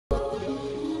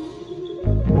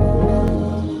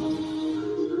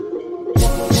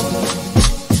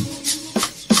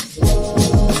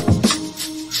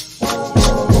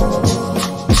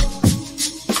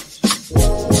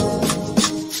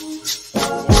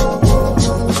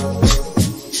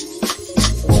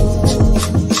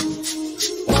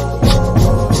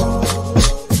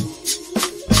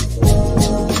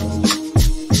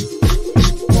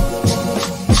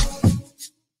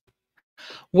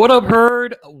What up,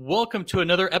 herd? Welcome to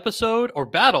another episode or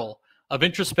battle of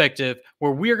IntroSPECtive,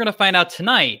 where we are going to find out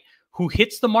tonight who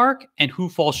hits the mark and who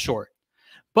falls short.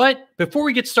 But before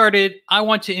we get started, I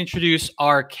want to introduce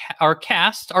our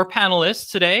cast, our panelists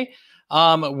today.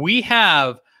 I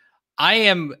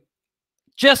am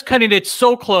just cutting it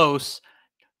so close.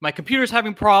 My computer's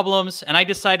having problems, and I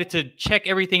decided to check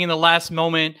everything in the last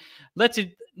moment. Let's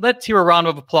hear a round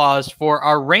of applause for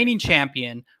our reigning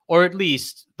champion, or at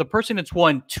least the person that's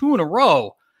won 2 in a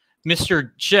row,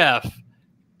 Mr. Jeff,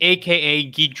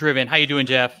 a.k.a. Geek Driven. How you doing,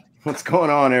 Jeff? What's going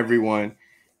on, everyone?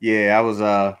 Yeah, I was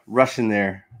rushing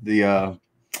there. The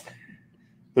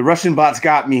Russian bots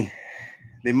got me.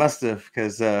 They must have,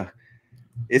 because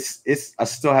it's I'm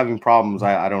still having problems.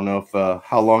 I don't know if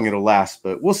how long it'll last,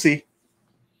 but we'll see.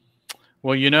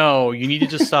 Well, you need to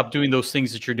just stop doing those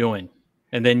things that you're doing,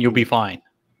 and then you'll be fine.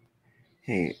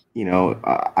 Hey,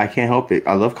 I can't help it.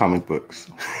 I love comic books.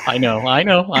 I know.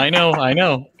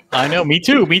 Me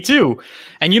too.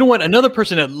 And you know what? Another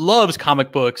person that loves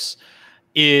comic books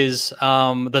is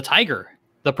the Tiger,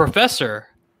 the Professor.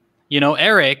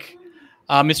 Eric,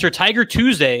 Mr. Tiger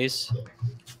Tuesdays.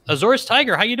 Azores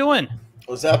Tiger, how you doing?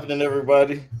 What's happening,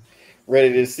 everybody?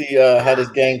 Ready to see how this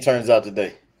game turns out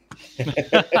today.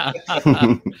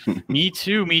 Me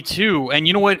too. And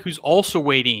you know what? Who's also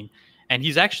waiting? And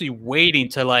he's actually waiting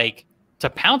to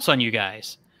pounce on you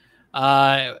guys.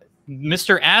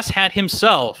 Mr. Asshat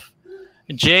himself,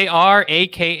 JR,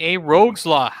 a.k.a. Rogue's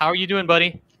Law. How are you doing,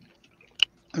 buddy?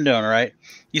 I'm doing all right.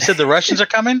 You said the Russians are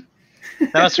coming?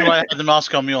 That must be why I had the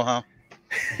Moscow Mule, huh?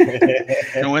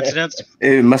 Coincidence?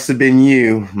 It must have been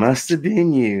you.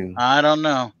 I don't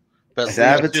know. But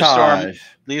sabotage.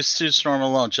 Leave Sue Storm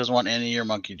alone. She doesn't want any of your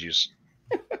monkey juice.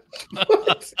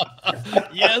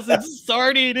 Yes, it's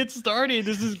starting.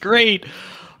 This is great.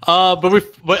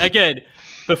 But again,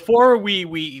 before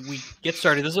we get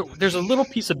started, there's a little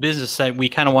piece of business that we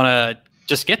kind of want to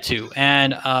just get to,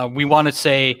 and we want to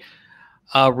say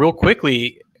real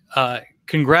quickly,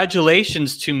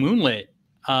 congratulations to Moonlit.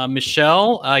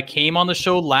 Michelle came on the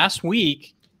show last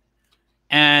week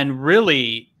and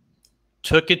really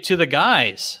took it to the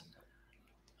guys.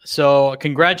 So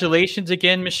congratulations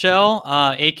again, Michelle,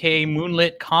 aka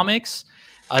Moonlit Comics.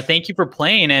 Thank you for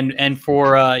playing and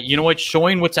for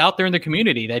showing what's out there in the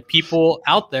community, that people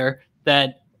out there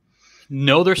that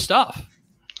know their stuff.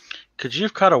 Could you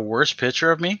have caught a worse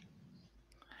picture of me?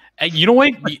 You know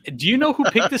what? Do you know who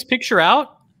picked this picture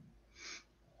out?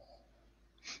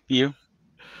 You.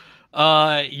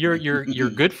 Your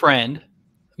good friend,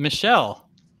 Michelle.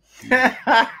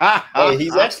 Hey,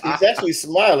 he's actually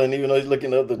smiling, even though he's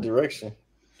looking the other direction.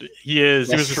 He is.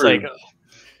 That's he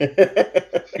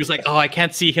was like, oh, I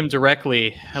can't see him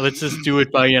directly. Let's just do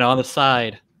it by on the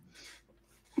side.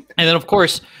 And then, of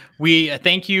course, we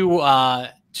thank you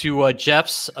to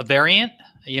Jeff's variant,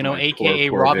 aka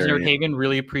Rob's Nerdhaven.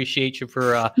 Really appreciate you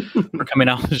for coming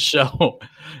on the show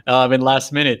in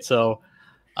last minute. So.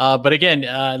 But again,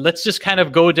 let's just kind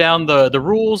of go down the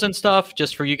rules and stuff,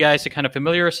 just for you guys to kind of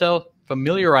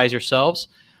familiarize yourselves,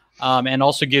 and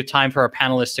also give time for our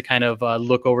panelists to kind of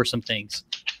look over some things.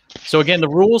 So again, the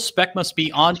rules: spec must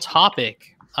be on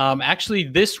topic. Actually,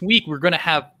 this week we're going to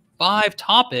have 5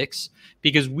 topics,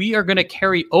 because we are going to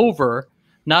carry over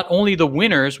not only the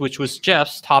winners, which was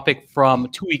Jeff's topic from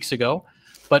 2 weeks ago,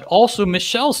 but also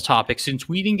Michelle's topic, since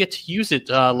we didn't get to use it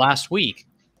last week.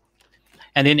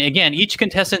 And then again, each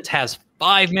contestant has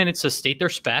 5 minutes to state their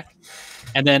spec.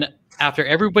 And then after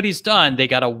everybody's done, they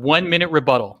got a 1-minute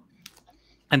rebuttal.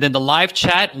 And then the live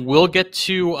chat will get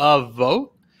to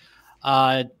vote,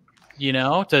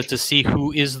 to see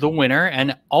who is the winner.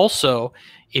 And also,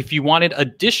 if you wanted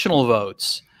additional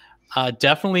votes,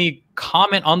 definitely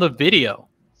comment on the video.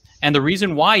 And the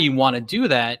reason why you want to do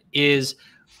that is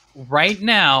right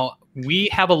now we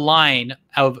have a line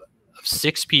of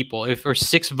 6 people, or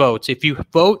 6 votes. If you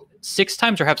vote 6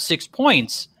 times or have 6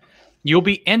 points, you'll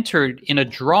be entered in a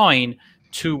drawing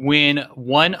to win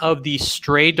one of the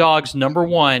Stray Dogs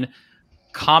 #1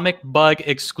 comic bug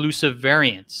exclusive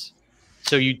variants.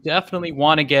 So you definitely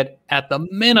want to get at the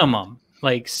minimum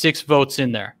 6 votes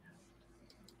in there.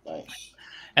 Nice.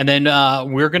 And then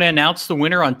we're going to announce the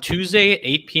winner on Tuesday at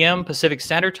 8 p.m. Pacific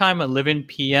Standard Time, 11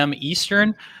 p.m.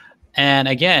 Eastern. And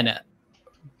again,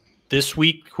 this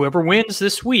week, whoever wins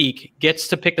this week gets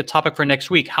to pick the topic for next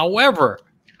week. However,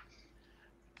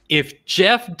 if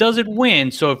Jeff doesn't win,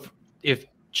 so if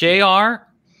JR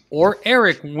or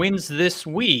Eric wins this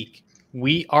week,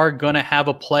 we are going to have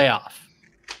a playoff.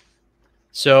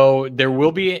 So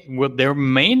there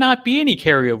may not be any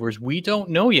carryovers. We don't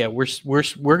know yet.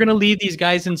 We're going to leave these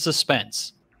guys in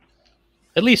suspense,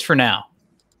 at least for now.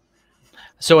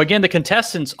 So again, the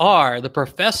contestants are the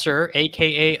Professor,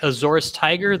 aka Azorus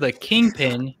Tiger, the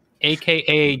Kingpin,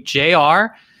 aka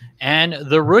JR, and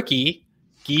the Rookie,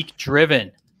 Geek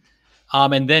Driven.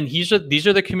 And then these are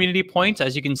the community points.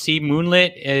 As you can see,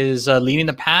 Moonlit is leading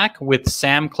the pack with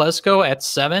Sam Klesko at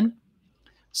 7.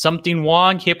 Something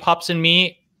Wong, Hip Hops and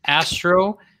Me,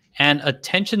 Astro, and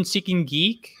Attention Seeking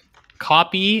Geek,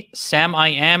 Copy, Sam I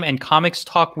Am, and Comics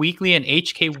Talk Weekly, and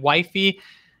HK Wifey,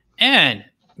 and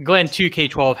Glenn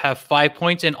 2K12 have 5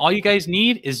 points. And all you guys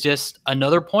need is just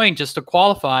another point just to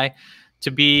qualify to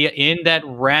be in that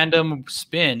random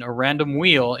spin, a random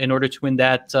wheel, in order to win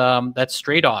that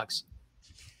Stray Dogs.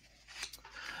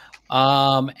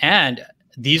 And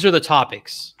these are the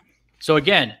topics. So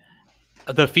again,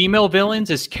 the female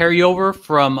villains is carryover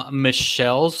from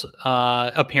Michelle's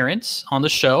appearance on the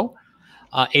show.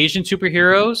 Asian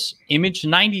superheroes, Image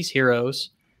 90s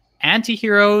heroes,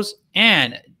 anti-heroes,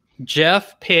 and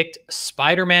Jeff picked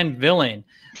Spider-Man villain.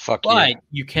 Fuck but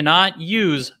you cannot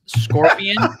use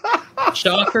Scorpion,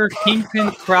 Shocker,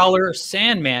 Kingpin, Prowler,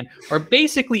 Sandman, or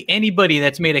basically anybody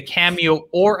that's made a cameo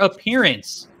or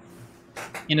appearance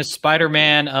in a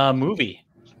Spider-Man movie.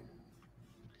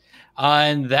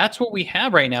 And that's what we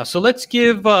have right now. So let's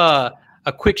give a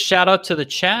quick shout out to the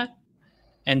chat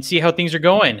and see how things are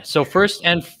going. So first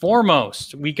and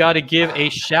foremost, we got to give a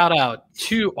shout out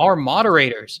to our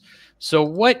moderators. So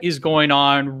what is going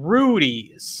on?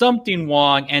 Rudy, Something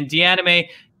Wong, and Deanime,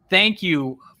 thank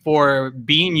you for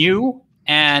being you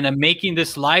and making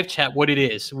this live chat what it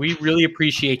is. We really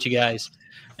appreciate you guys.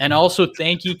 And also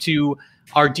thank you to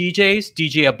our DJs,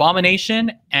 DJ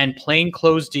Abomination and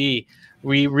Plainclothes D.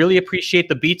 We really appreciate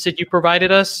the beats that you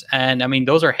provided us, and I mean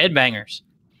those are headbangers.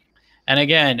 And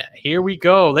again, here we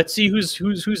go. Let's see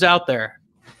who's out there.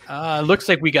 Looks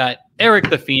like we got Eric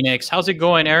the Phoenix. How's it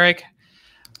going, Eric?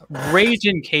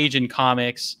 Raging Cajun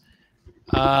Comics,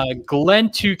 Glenn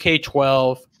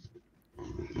 2K12,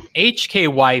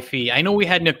 HK Wifey. I know we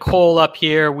had Nicole up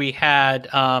here. We had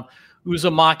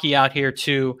Uzumaki out here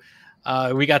too.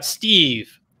 We got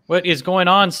Steve. What is going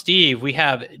on, Steve? We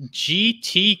have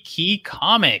GT Key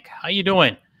Comic. How you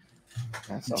doing?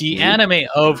 The Anime,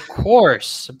 of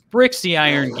course. Bricks the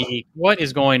Iron Geek. What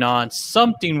is going on?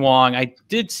 Something Wong. I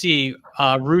did see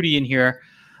Rudy in here.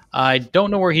 I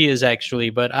don't know where he is actually,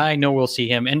 but I know we'll see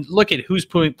him. And look at who's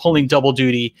pulling double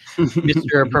duty.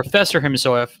 Mr. Professor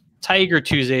himself. Tiger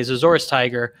Tuesdays, Azorus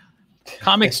Tiger.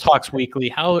 Comics Talks Weekly.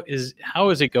 How is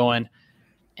it going?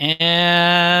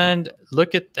 And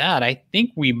look at that. I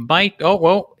think we might. Oh,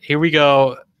 well, here we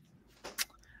go.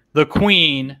 The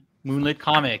Queen, Moonlit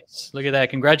Comics. Look at that.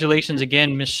 Congratulations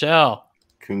again, Michelle.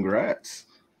 Congrats.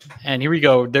 And here we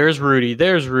go. There's Rudy.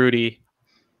 There's Rudy.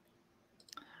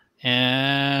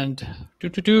 And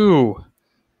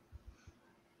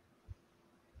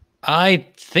I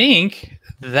think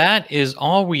that is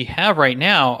all we have right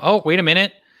now. Oh, wait a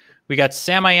minute. We got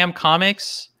Sam I Am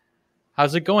Comics.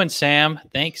 How's it going, Sam?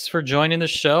 Thanks for joining the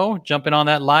show, jumping on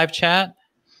that live chat.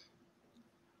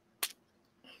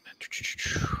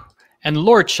 And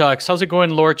Lord Chucks. How's it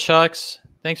going, Lord Chucks?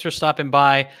 Thanks for stopping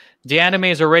by. Deanime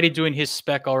is already doing his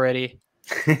spec already.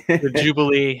 The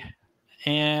Jubilee.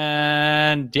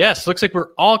 And yes, looks like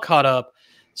we're all caught up.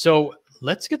 So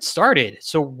let's get started.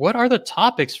 So what are the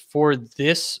topics for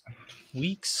this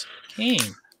week's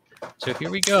game? So here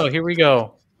we go. Here we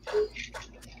go.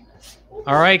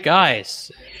 All right,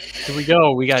 guys. Here we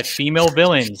go. We got female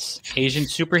villains, Asian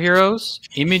superheroes,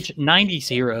 Image 90s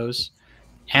heroes,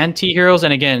 anti-heroes,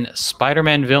 and again,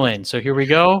 Spider-Man villain. So here we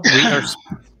go. We are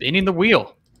spinning the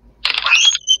wheel.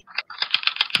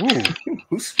 Ooh,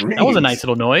 that was a nice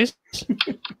little noise. Oh,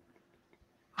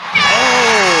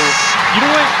 you know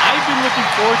what? I've been looking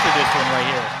forward to this one right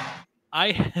here.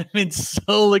 I have been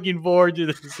so looking forward to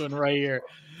this one right here.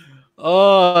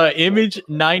 Image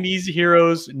 90s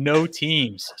heroes, no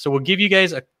teams. So we'll give you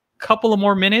guys a couple of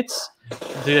more minutes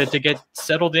to get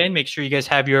settled in. Make sure you guys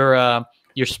have your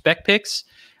spec picks.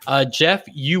 Jeff,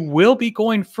 you will be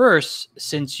going first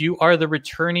since you are the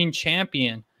returning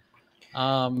champion.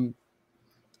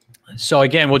 So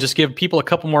again, we'll just give people a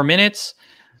couple more minutes.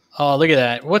 Oh, look at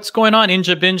that. What's going on,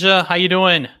 Inja Binja? How you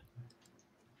doing?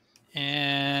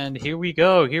 And here we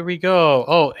go. Here we go.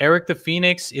 Oh, Eric the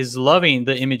Phoenix is loving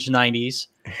the Image 90s.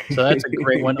 So that's a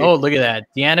great one. Oh, look at that.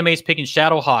 The anime's picking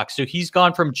Shadowhawk. So he's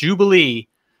gone from Jubilee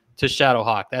to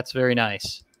Shadowhawk. That's very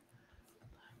nice.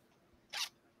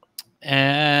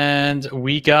 And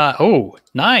we got, oh,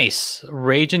 nice.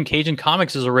 Raging Cajun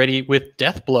Comics is already with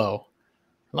Deathblow. I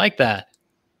like that.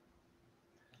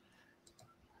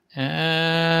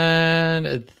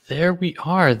 And there we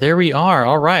are. There we are.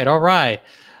 All right. All right.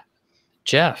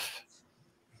 Jeff.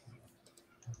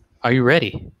 Are you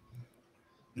ready?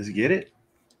 Let's get it.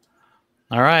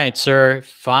 All right, sir.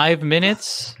 5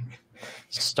 minutes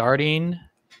starting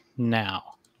now.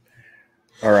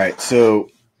 All right, so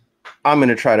I'm going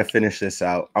to try to finish this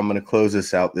out. I'm going to close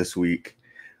this out this week.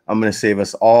 I'm going to save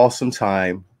us all some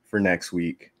time for next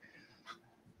week.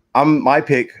 My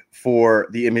pick for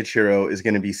the image hero is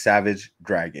going to be Savage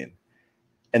Dragon.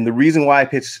 And the reason why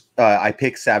I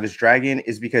picked Savage Dragon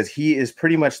is because he is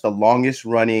pretty much the longest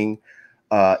running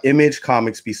image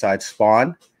comics besides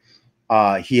Spawn.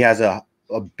 He has a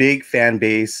big fan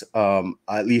base,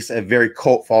 at least a very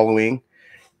cult following.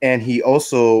 And he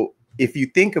also, if you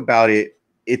think about it,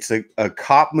 it's a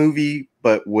cop movie,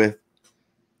 but with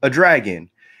a dragon.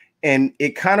 And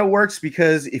it kind of works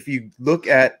because if you look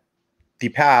at the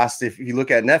past, if you look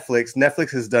at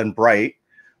Netflix has done Bright,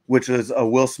 which was a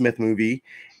Will Smith movie,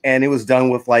 and it was done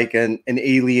with like an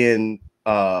alien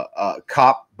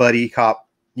cop, buddy cop,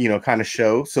 kind of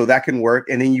show. So that can work.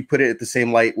 And then you put it at the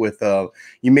same light with,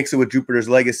 you mix it with Jupiter's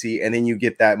Legacy, and then you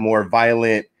get that more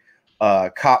violent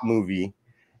cop movie.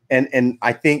 And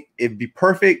I think it'd be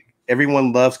perfect.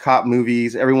 Everyone loves cop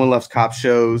movies. Everyone loves cop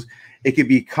shows. It could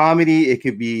be comedy. It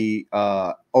could be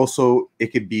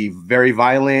it could be very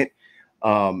violent.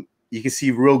 You can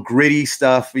see real gritty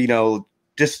stuff.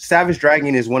 Just Savage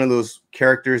Dragon is one of those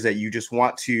characters that you just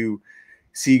want to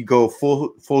see go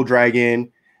full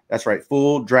dragon. That's right,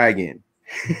 full dragon.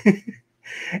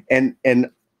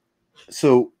 and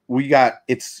so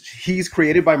he's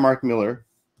created by Mark Miller.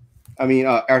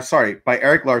 By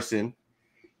Eric Larson.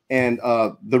 And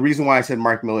the reason why I said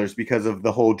Mark Miller is because of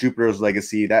the whole Jupiter's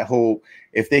Legacy.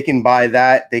 If they can buy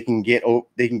that, they can get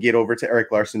over to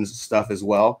Eric Larson's stuff as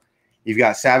well. You've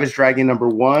got Savage Dragon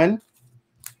 #1,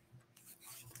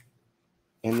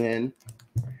 and then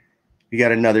you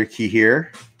got another key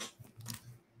here.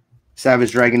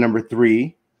 Savage Dragon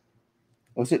 #3.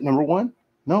 Was it #1?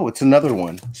 No, it's another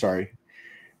one. Sorry.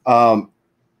 On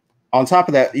top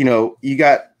of that, you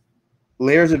got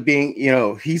layers of being,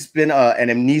 he's been an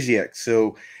amnesiac.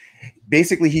 So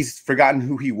basically he's forgotten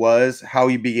who he was, how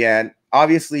he began.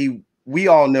 Obviously, we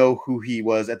all know who he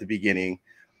was at the beginning.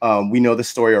 We know the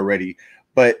story already,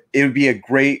 but it would be a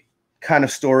great kind of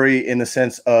story in the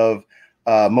sense of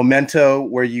Memento,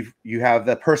 where you have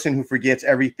the person who forgets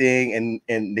everything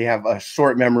and they have a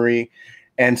short memory.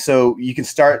 And so you can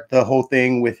start the whole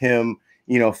thing with him,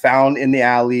 found in the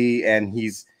alley, and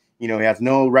he's, he has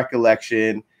no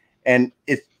recollection. And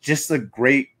it's just a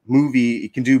great movie. You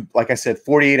can do, like I said,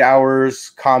 48 hours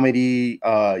comedy.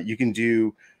 You can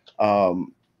do,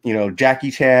 Jackie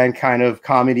Chan kind of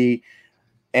comedy.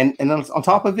 And then on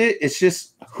top of it, it's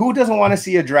just, who doesn't want to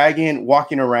see a dragon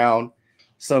walking around,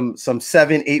 some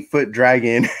 7-8 foot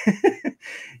dragon?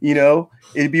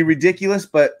 It'd be ridiculous,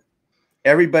 but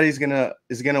everybody's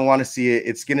is gonna want to see it.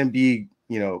 It's gonna be,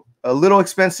 a little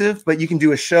expensive, but you can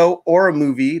do a show or a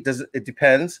movie. It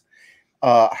depends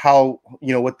how,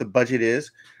 what the budget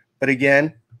is. But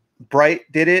again,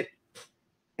 Bright did it,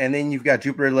 and then you've got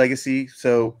Jupiter Legacy.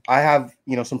 So I have,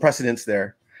 some precedents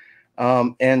there.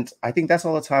 And I think that's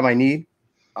all the time I need.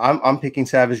 I'm picking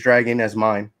Savage Dragon as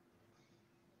mine.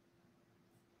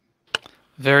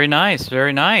 Very nice,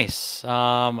 very nice.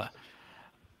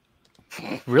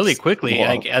 Really quickly,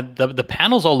 the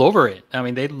panel's all over it. I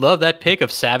mean, they love that pick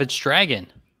of Savage Dragon.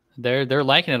 They're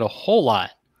liking it a whole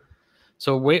lot.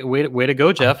 So way to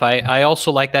go, Jeff. I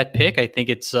also like that pick. I think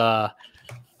it's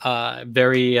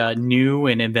very new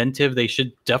and inventive. They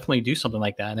should definitely do something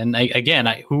like that. And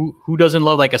who doesn't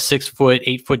love like a 6 foot,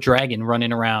 8 foot dragon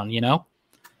running around?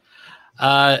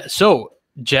 So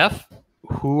Jeff,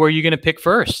 who are you going to pick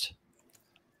first?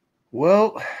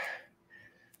 Well,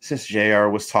 since JR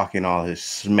was talking all his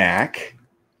smack,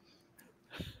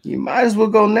 you might as well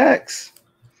go next.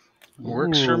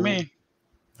 Works for me.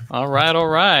 All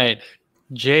right.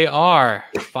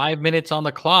 JR, 5 minutes on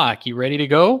the clock. You ready to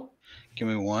go? Give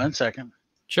me 1 second.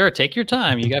 Sure, take your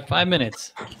time. You got 5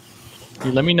 minutes.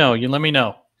 You let me know.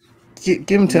 Give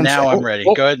him 10 now seconds. I'm ready.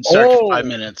 Go ahead and start your 5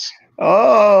 minutes.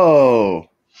 Oh.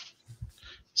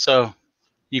 So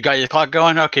you got your clock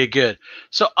going? Okay, good.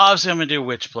 So obviously I'm going to do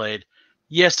Witchblade.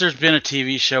 Yes, there's been a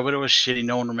TV show, but it was shitty.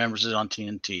 No one remembers it on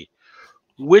TNT.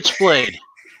 Witchblade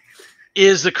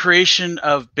is the creation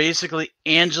of basically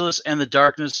Angelus and the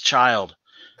Darkness Child.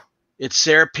 It's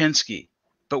Sarah Pinsky.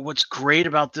 But what's great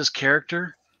about this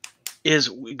character is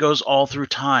it goes all through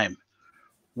time.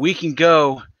 We can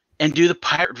go and do the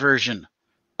pirate version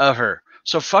of her.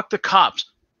 So fuck the cops.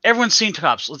 Everyone's seen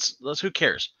cops. Let's who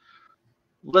cares?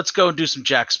 Let's go do some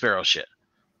Jack Sparrow shit.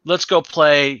 Let's go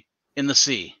play in the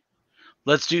sea.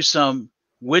 Let's do some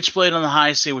Witchblade on the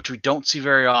high sea, which we don't see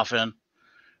very often.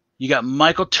 You got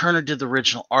Michael Turner did the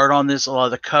original art on this, a lot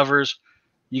of the covers.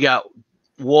 You got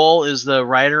Wool is the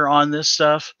writer on this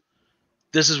stuff.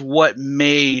 This is what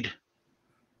made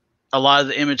a lot of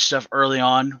the Image stuff early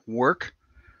on work.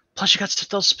 Plus, you got stuff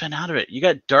that'll spin out of it. You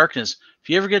got Darkness.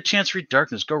 If you ever get a chance to read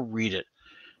Darkness, go read it.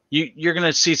 You're going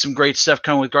to see some great stuff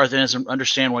coming with Garth Ennis and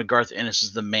understand why Garth Ennis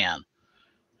is the man.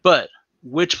 But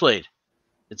Witchblade,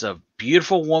 it's a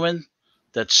beautiful woman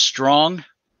that's strong,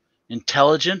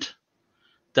 intelligent,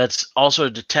 that's also a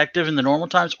detective in the normal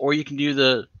times, or you can do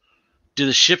the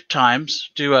ship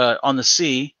times, on the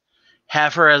sea,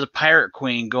 have her as a pirate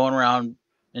queen going around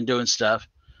and doing stuff.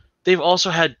 They've also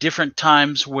had different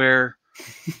times where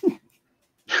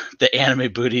the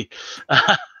anime booty.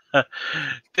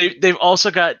 They've also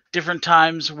got different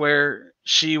times where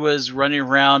she was running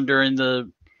around during the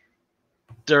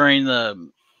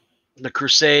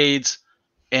Crusades,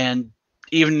 and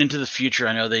even into the future.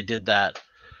 I know they did that,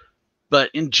 but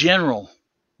in general,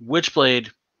 Witchblade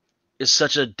is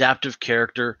such an adaptive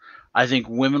character. I think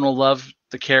women will love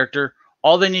the character.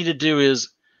 All they need to do is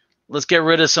let's get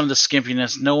rid of some of the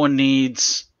skimpiness. No one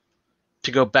needs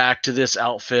to go back to this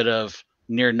outfit of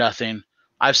near nothing.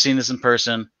 I've seen this in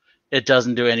person. It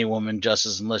doesn't do any woman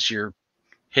justice unless you're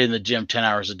hitting the gym 10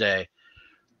 hours a day.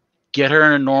 Get her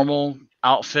in a normal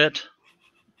outfit.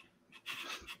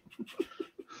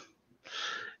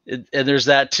 And there's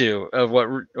that too of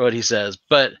what he says.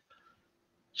 But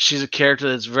she's a character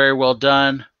that's very well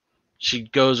done. She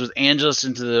goes with Angelus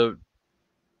into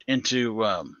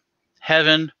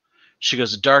heaven. She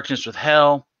goes to darkness with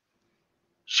hell.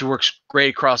 She works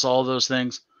great across all of those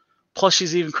things. Plus,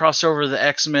 she's even crossed over to the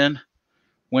X-Men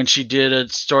when she did a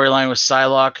storyline with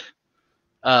Psylocke.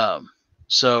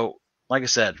 So, like I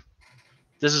said,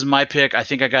 this is my pick. I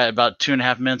think I got about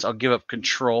 2.5 minutes. I'll give up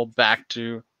control back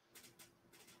to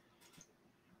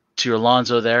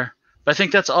Alonzo there. But I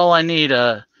think that's all I need.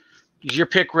 Is your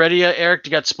pick ready, Eric?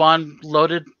 You got Spawn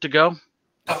loaded to go?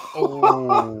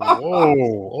 Oh,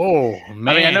 man.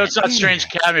 I mean, I know it's not Strange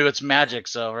Academy, but it's magic,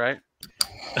 so, right?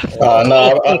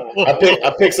 No,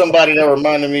 I picked somebody that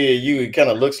reminded me of you. He kind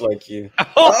of looks like you.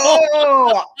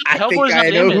 Oh, I think Hellboy's I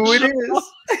not know Image. who it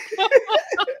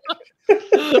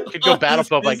is. Could go Battle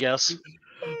Pup, I guess.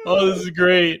 Oh, this is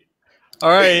great. All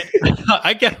right.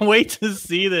 I can't wait to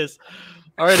see this.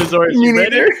 All right, Azores, you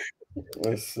ready?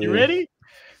 Let's see. You ready?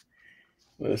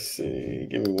 Let's see.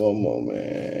 Give me one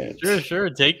moment. Sure.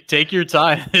 Take your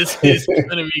time. This is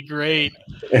going to be great.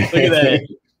 Look at that.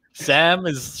 Sam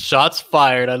is shots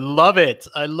fired. I love it.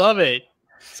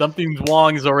 Something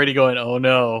Wong is already going, oh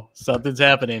no, something's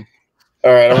happening.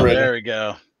 All right, I'm ready. There we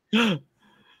go. Can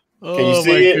Oh you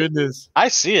see my it? goodness. I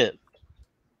see it.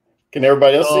 Can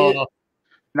everybody else see it?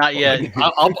 Not yet.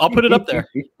 I'll put it up there.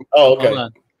 Oh, okay. Hold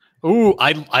on. Ooh,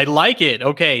 I like it.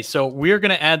 Okay, so we're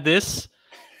gonna add this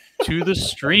to the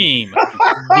stream.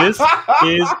 This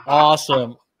is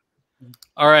awesome.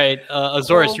 All right,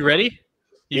 Azores, you ready?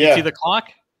 You can see the clock?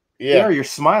 Yeah, you're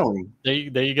smiling. There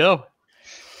you go.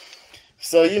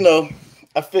 So,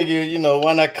 I figure,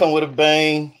 why not come with a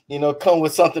bang? Come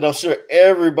with something I'm sure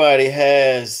everybody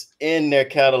has in their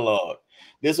catalog.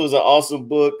 This was an awesome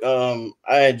book.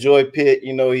 I enjoyed Pitt.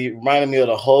 He reminded me of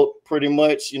the Hulk pretty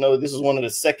much. This is one of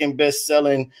the second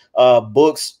best-selling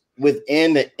books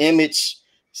within the Image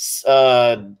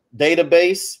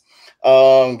database.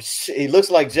 He looks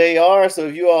like JR, so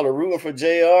if you all are rooting for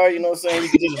JR, you know what I'm saying, you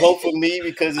can just vote for me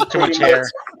because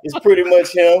it's pretty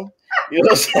much him. You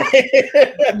know what I'm saying?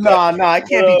 No, I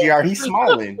can't be JR. He's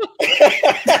smiling.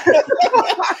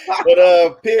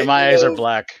 But Pitt, my eyes are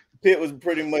black. Pitt was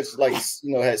pretty much like,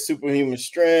 had superhuman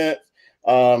strength.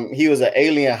 He was an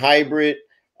alien hybrid,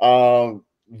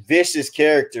 vicious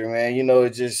character, man.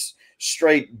 It's just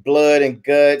straight blood and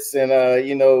guts. And,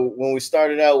 when we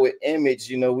started out with Image,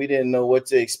 we didn't know what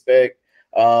to expect.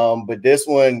 But this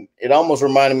one, it almost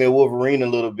reminded me of Wolverine a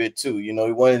little bit too. He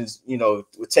wasn't,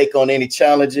 would take on any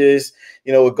challenges,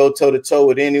 would go toe to toe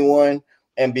with anyone.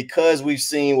 And because we've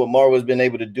seen what Marvel's been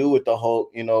able to do with the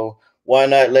Hulk, why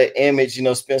not let Image,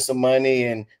 spend some money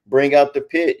and bring out the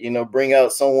Pit, bring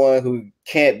out someone who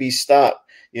can't be stopped,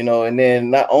 and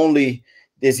then not only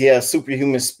does he have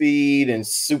superhuman speed and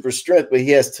super strength, but he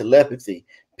has telepathy.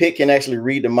 Pitt can actually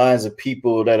read the minds of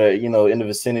people that are, in the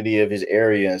vicinity of his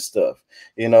area and stuff.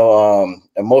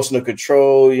 Emotional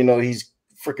control, he's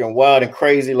freaking wild and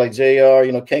crazy like JR,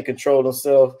 can't control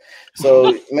himself.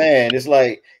 So, man, it's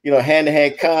like,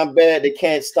 hand-to-hand combat, they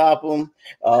can't stop him.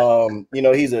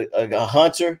 He's a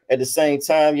hunter at the same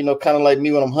time, kind of like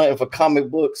me when I'm hunting for comic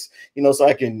books, so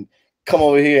I can come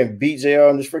over here and beat JR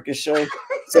on this freaking show.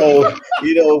 So,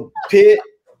 Pitt,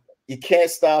 you can't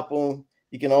stop him.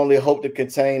 You can only hope to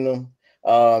contain him.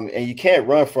 And you can't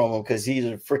run from him because he's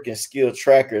a freaking skilled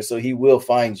tracker, so he will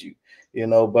find you, you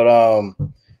know. But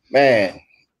man,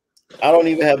 I don't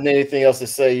even have anything else to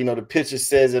say. You know, the picture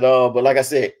says it all. But like I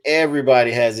said,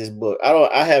 everybody has this book.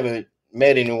 I haven't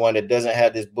met anyone that doesn't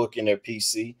have this book in their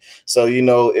PC. So, you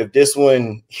know, if this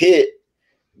one hit,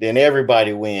 then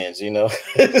everybody wins, you know.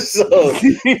 So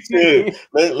dude,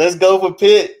 let's go for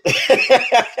Pitt.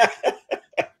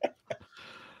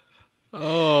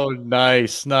 Oh,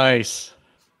 nice, nice.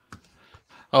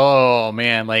 Oh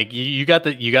man, like you got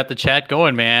the chat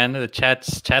going, man. The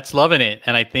chat's loving it,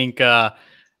 and I think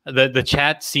the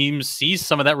chat sees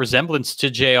some of that resemblance to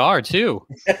JR too.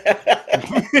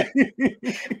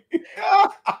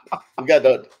 We got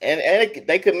and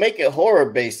they could make it horror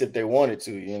based if they wanted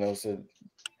to, you know. So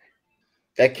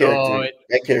that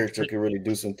character could really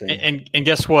do something. And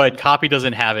guess what? Copy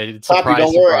doesn't have it. It's Copy,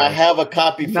 don't worry. I surprise. have a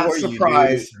copy Not for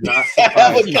surprised. you, dude. Not I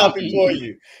have a surprised. copy for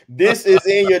you. This is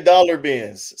in your dollar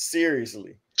bins.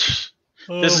 Seriously.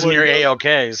 This is in your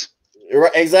AOKs.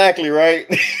 Right, exactly, right?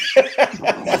 This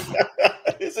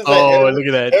is Look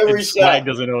at that. Every Swag shot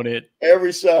doesn't own it.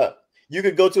 Every shot. You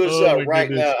could go to a shop right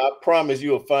goodness. now. I promise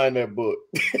you will find that book.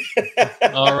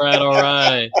 All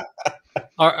right.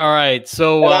 All right.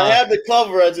 So and I have the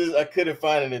cover. I couldn't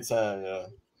find it in time. Yeah.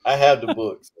 I have the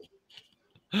books.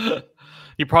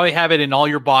 You probably have it in all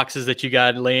your boxes that you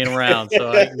got laying around.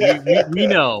 So we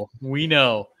know. We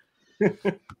know.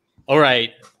 All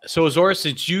right. So Azora,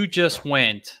 since you just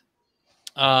went,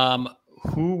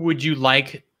 who would you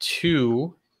like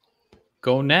to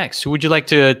go next? Who would you like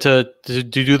to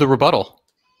do the rebuttal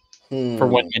for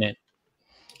 1 minute?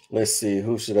 Let's see.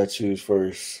 Who should I choose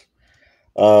first?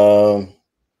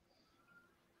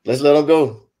 Let's let him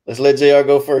go. Let's let JR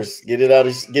go first. Get it out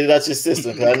your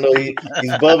system. I know he's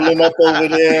bubbling up over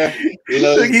there. You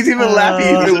know, Look, he's even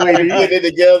laughing. He's been waiting. Putting it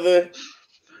together.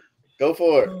 Go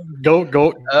for it. Go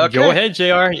Okay. Go ahead,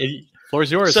 JR.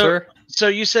 Floor's yours, sir. So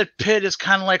you said Pitt is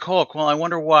kind of like Hulk. Well, I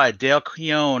wonder why. Dale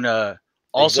Keown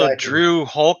also drew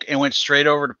Hulk and went straight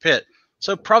over to Pitt.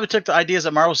 So probably took the ideas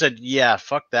that Marvel said, yeah,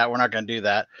 fuck that, we're not going to do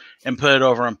that, and put it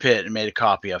over on Pitt and made a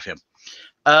copy of him.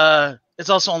 It's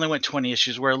also only went 20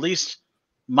 issues, where at least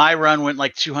my run went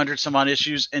like 200 some odd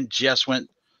issues, and Jess went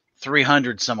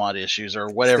 300 some odd issues, or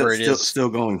whatever it is. Still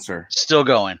going, sir. Still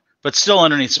going, but still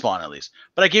underneath Spawn at least.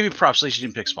 But I gave you props, at least you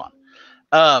didn't pick Spawn.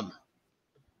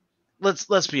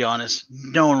 Let's be honest.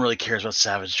 No one really cares about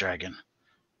Savage Dragon.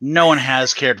 No one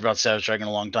has cared about Savage Dragon in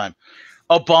a long time.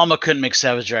 Obama couldn't make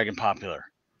Savage Dragon popular.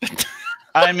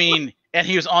 I mean, and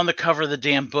he was on the cover of the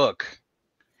damn book.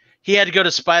 He had to go to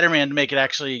Spider-Man to make it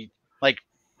actually, like,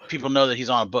 people know that he's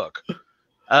on a book.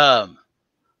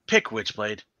 Pick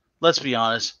Witchblade. Let's be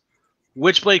honest.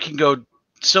 Witchblade can go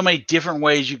so many different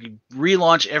ways. You can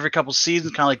relaunch every couple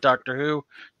seasons, kind of like Doctor Who.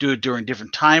 Do it during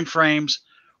different time frames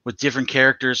with different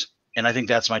characters. And I think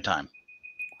that's my time.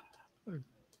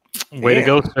 Way to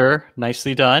go, sir.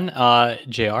 Nicely done.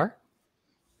 JR,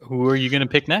 who are you going to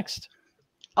pick next?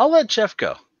 I'll let Jeff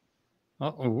go.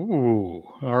 Oh, ooh.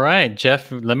 All right,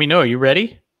 Jeff, let me know. Are you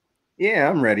ready? Yeah,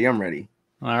 I'm ready. I'm ready.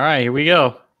 All right, here we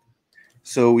go.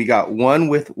 So we got one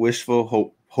with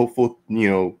wishful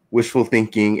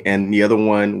thinking, and the other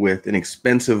one with an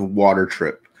expensive water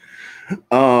trip.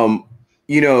 When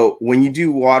you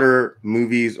do water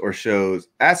movies or shows,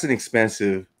 that's an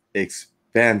expensive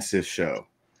show.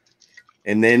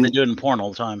 And then they do it in porn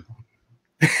all the time.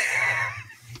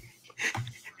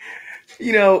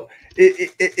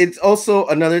 It's also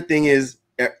another thing is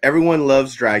everyone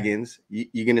loves dragons.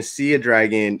 You're gonna see a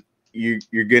dragon.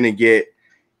 You're gonna get.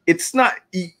 It's not.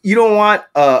 You don't want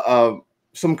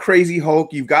some crazy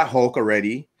Hulk. You've got Hulk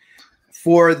already.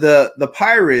 For the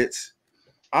pirates,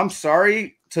 I'm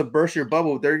sorry to burst your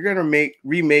bubble. They're gonna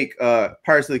remake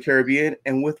Pirates of the Caribbean,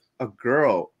 and with a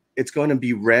girl, it's going to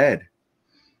be red.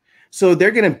 So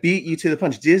they're gonna beat you to the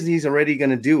punch. Disney's already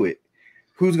gonna do it.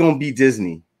 Who's gonna beat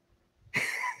Disney?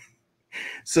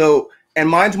 So, and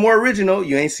mine's more original.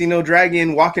 You ain't seen no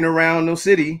dragon walking around no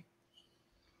city.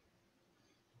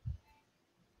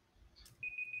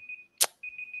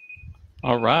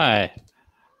 All right.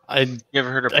 You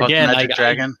ever heard of Puff Magic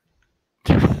Dragon?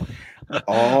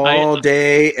 All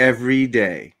day, every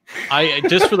day.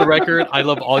 Just for the record, I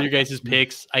love all you guys'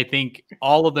 picks. I think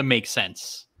all of them make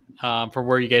sense for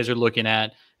where you guys are looking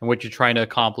at and what you're trying to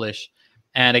accomplish.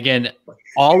 And again,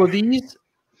 all of these,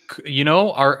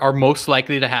 are most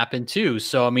likely to happen too.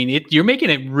 So I mean, you're making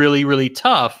it really, really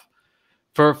tough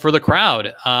for the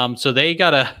crowd. So they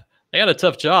got a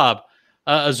tough job.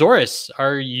 Azores,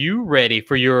 are you ready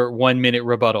for your 1 minute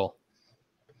rebuttal?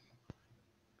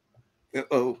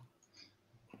 Uh-oh.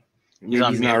 Maybe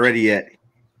he's not ready yet.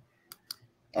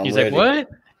 He's like, what?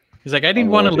 He's like, I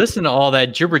didn't want to listen to all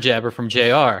that jibber jabber from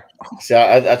JR. See,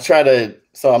 I try to,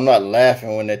 so I'm not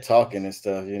laughing when they're talking and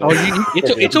stuff. You know,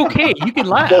 it's okay. You can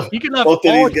laugh. You can laugh. Both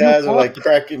of these guys are like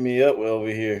cracking me up over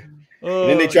here. And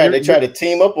then they try to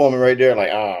team up on me right there, like,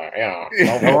 yeah.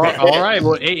 All right.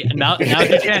 Well, hey, now you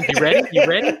can. You ready? You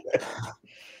ready?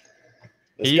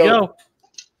 Here you go.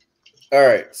 All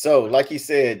right. So, like he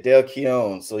said, Del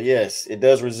Keown. So, yes, it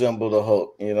does resemble the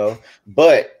Hulk, you know,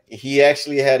 but he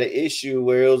actually had an issue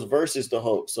where it was versus the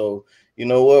Hulk. So, you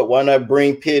know what? Why not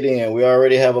bring Pitt in? We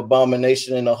already have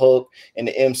Abomination in the Hulk in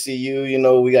the MCU. You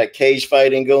know, we got cage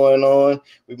fighting going on.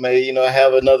 We may, you know,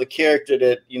 have another character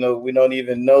that, you know, we don't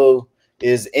even know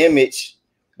is Image,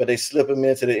 but they slip him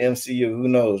into the MCU. Who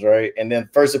knows, right? And then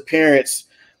first appearance,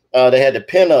 they had the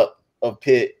pinup of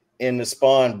Pitt in the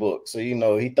Spawn book. So, you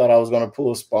know, he thought I was going to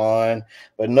pull Spawn,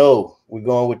 but no, we're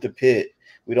going with the Pitt.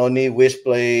 We don't need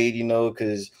Wishblade, you know,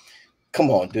 because come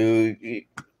on, dude.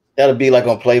 That'll be like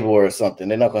on Playboy or something.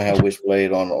 They're not going to have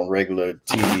Wishblade on regular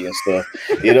TV and stuff,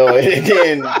 you know. And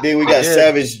then we got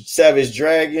Savage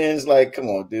Dragons. Like, come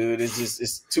on, dude.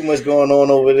 It's too much going on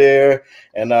over there.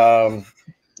 And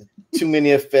too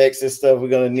many effects and stuff we're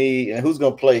going to need. And who's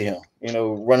going to play him? You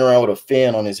know, running around with a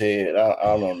fin on his head.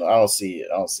 I don't know. I don't see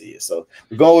it. So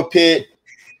we're going with Pitt.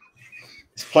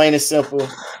 It's plain and simple.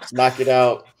 Let's knock it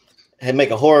out. And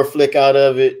make a horror flick out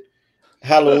of it.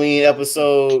 Halloween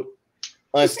episode.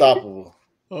 Unstoppable.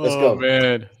 Let's go,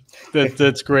 man.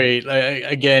 That's great.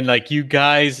 Again, like, you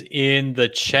guys in the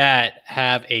chat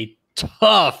have a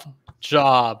tough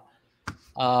job.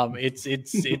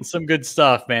 It's some good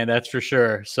stuff, man. That's for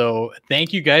sure. So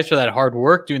thank you guys for that hard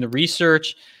work doing the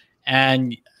research,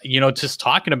 and, you know, just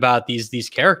talking about these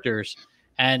characters.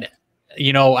 And,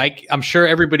 you know, I'm sure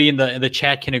everybody in the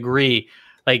chat can agree.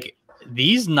 Like,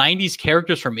 these 90s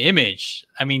characters from Image,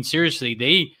 I mean, seriously,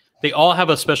 they all have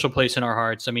a special place in our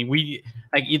hearts. I mean,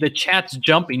 the chat's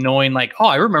jumping, knowing like, oh,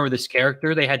 I remember this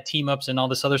character. They had team ups and all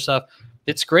this other stuff.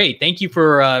 It's great. Thank you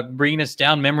for bringing us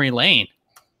down memory lane.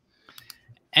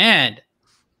 And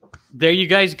there you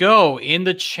guys go. In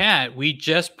the chat, we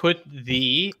just put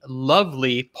the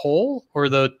lovely poll,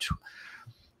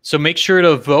 so make sure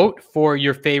to vote for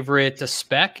your favorite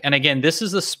spec. And again, this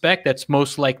is the spec that's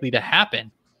most likely to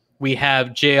happen. We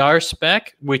have JR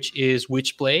spec, which is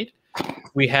Witchblade.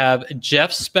 We have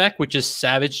Jeff's spec, which is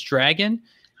Savage Dragon,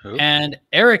 and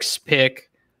Eric's pick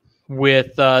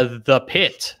with the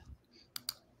Pit.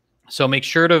 So make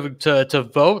sure to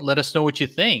vote. Let us know what you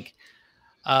think.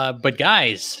 But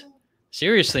guys,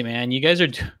 seriously, man, you guys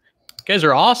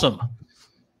are awesome.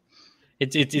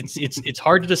 It's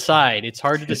hard to decide. It's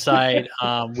hard to decide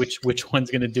which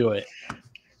one's gonna do it.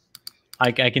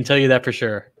 I can tell you that for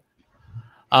sure.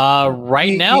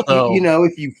 Right now, though, you know,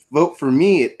 if you vote for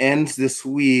me, it ends this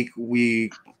week.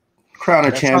 We crown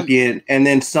a champion, and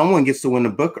then someone gets to win a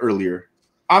book earlier.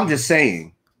 I'm just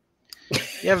saying.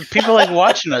 Yeah, but people like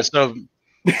watching us. So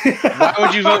why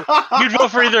would you vote? You'd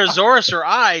vote for either Azores or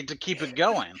I to keep it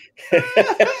going.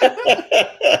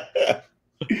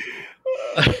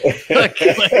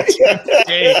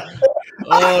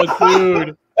 Oh,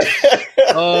 dude.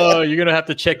 Oh, you're gonna have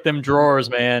to check them drawers,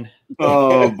 man.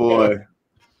 Oh boy.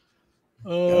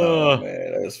 Oh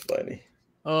man, that's funny.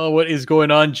 Oh, what is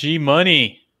going on, G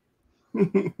Money?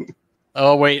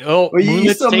 Oh wait, well,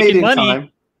 Moonlit's taking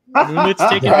money. Moonlit's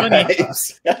taking money.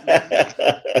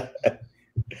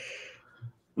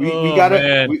 We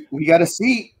got a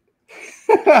seat.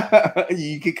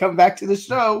 You can come back to the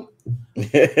show.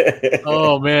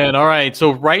 Oh man! All right.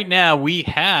 So right now we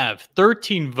have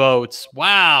 13 votes.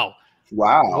 Wow.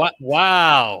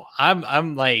 Wow.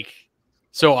 I'm like.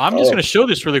 So I'm just going to show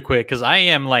this really quick because I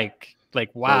am like,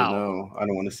 wow. Oh, no, I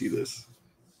don't want to see this.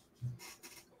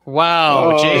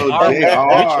 Wow. JR.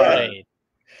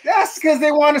 That's because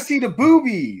they want to see the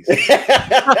boobies. What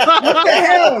the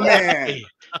hell, man? Hey,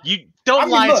 you don't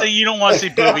lie and say you don't want to see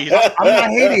boobies.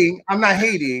 I'm not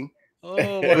hating. Oh,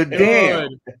 my but God. Damn.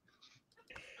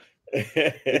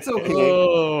 It's okay.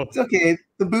 Oh. It's okay.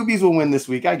 The boobies will win this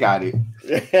week. I got it.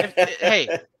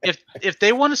 If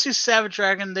they want to see Savage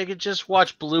Dragon, they could just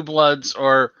watch Blue Bloods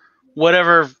or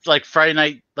whatever, like Friday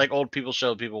night, like old people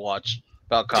show people watch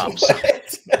about cops.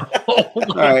 Oh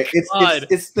all right,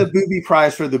 it's the booby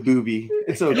prize for the booby.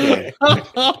 It's okay.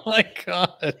 Oh my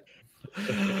God!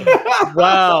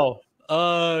 Wow.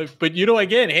 But you know,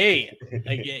 again, hey,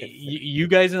 you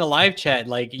guys in the live chat,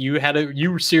 like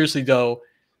you seriously though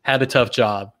had a tough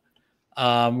job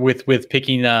with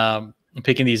picking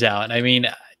these out. I mean,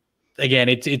 again,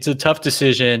 it's a tough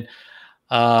decision.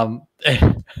 I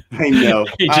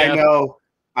know.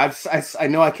 I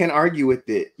know I can't argue with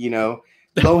it. You know,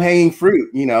 low hanging fruit.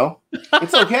 You know,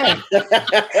 it's okay.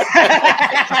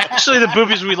 Actually, the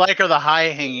boobies we like are the high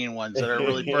hanging ones that are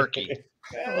really perky.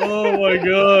 Oh my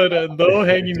god, low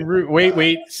hanging fruit.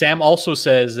 Wait. Sam also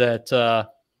says that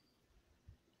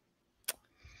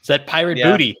is that pirate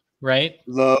booty, right?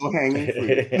 Low hanging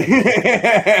fruit.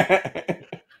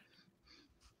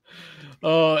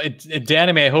 Oh,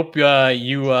 Danime, I hope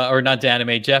you or not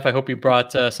Danime, Jeff. I hope you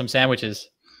brought some sandwiches.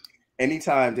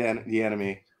 Anytime, the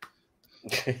enemy.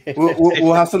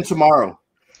 We'll have some tomorrow.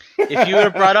 If you would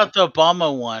have brought out the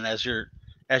Obama one as your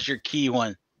key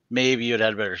one, maybe you'd have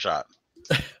had a better shot.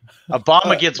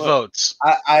 Obama gets votes.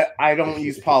 I don't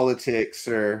use politics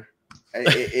or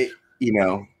you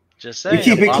know. Just saying. We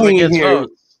keep Obama it clean gets here.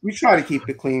 votes. We try to keep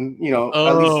it clean. You know,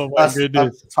 Oh, at least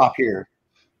us top here.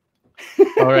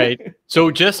 All right.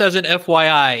 So just as an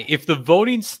FYI, if the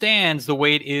voting stands the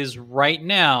way it is right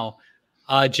now,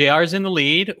 JR's in the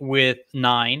lead with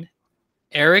 9,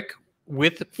 Eric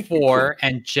with 4,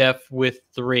 and Jeff with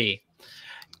 3.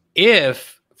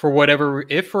 If for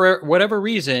whatever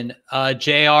reason,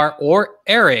 JR or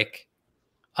Eric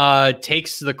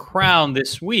takes the crown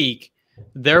this week,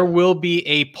 there will be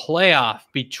a playoff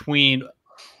between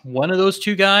one of those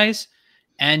two guys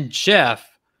and Jeff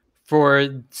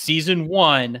for season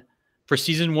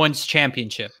 1's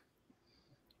championship.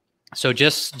 So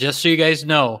just so you guys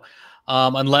know,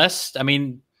 unless, I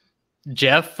mean,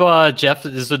 Jeff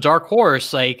is the dark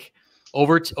horse, like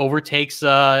overtakes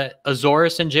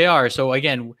Azores and JR. So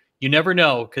again, you never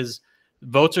know because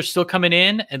votes are still coming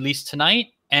in, at least tonight.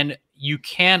 And you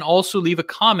can also leave a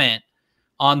comment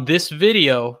on this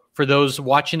video for those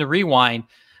watching the rewind,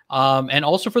 and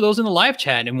also for those in the live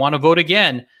chat and want to vote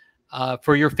again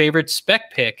for your favorite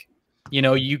spec pick. You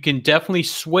know, you can definitely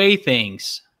sway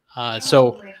things.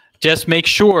 So just make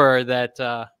sure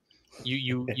that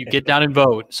you get down and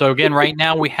vote. So again, right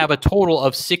now we have a total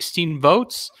of 16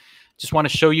 votes. Just want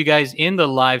to show you guys in the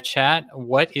live chat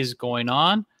what is going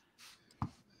on.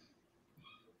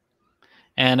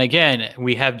 And again,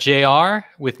 we have JR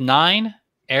with 9,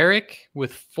 Eric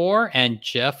with 4, and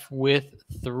Jeff with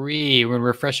 3. We're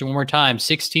refreshing one more time.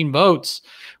 16 votes.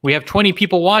 We have 20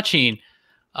 people watching.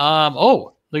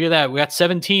 Oh, look at that. We got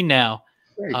 17 now.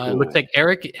 Very cool. It looks like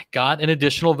Eric got an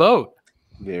additional vote.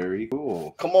 Very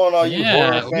cool. Come on, all you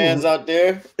horror fans out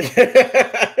there.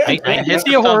 I can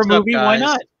see a horror movie. Why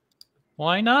not?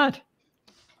 Why not?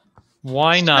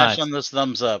 Why not? Smash on this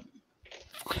thumbs up.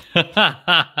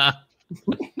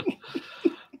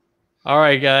 All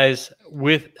right, guys.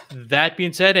 With that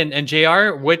being said, and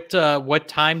JR, what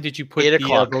time did you put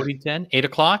the voting 10? 8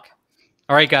 o'clock?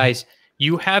 All right, guys.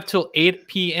 You have till 8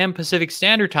 p.m. Pacific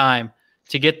Standard Time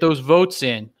to get those votes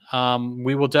in.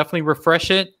 We will definitely refresh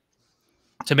it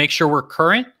to make sure we're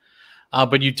current,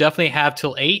 but you definitely have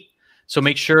till 8. So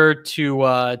make sure to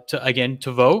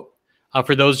vote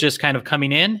for those just kind of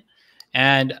coming in,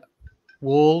 and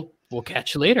we'll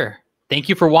catch you later. Thank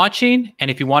you for watching,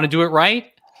 and if you want to do it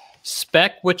right,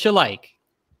 spec what you like.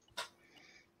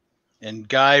 And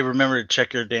Guy, remember to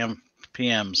check your damn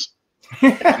PMs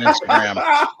on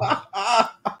Instagram.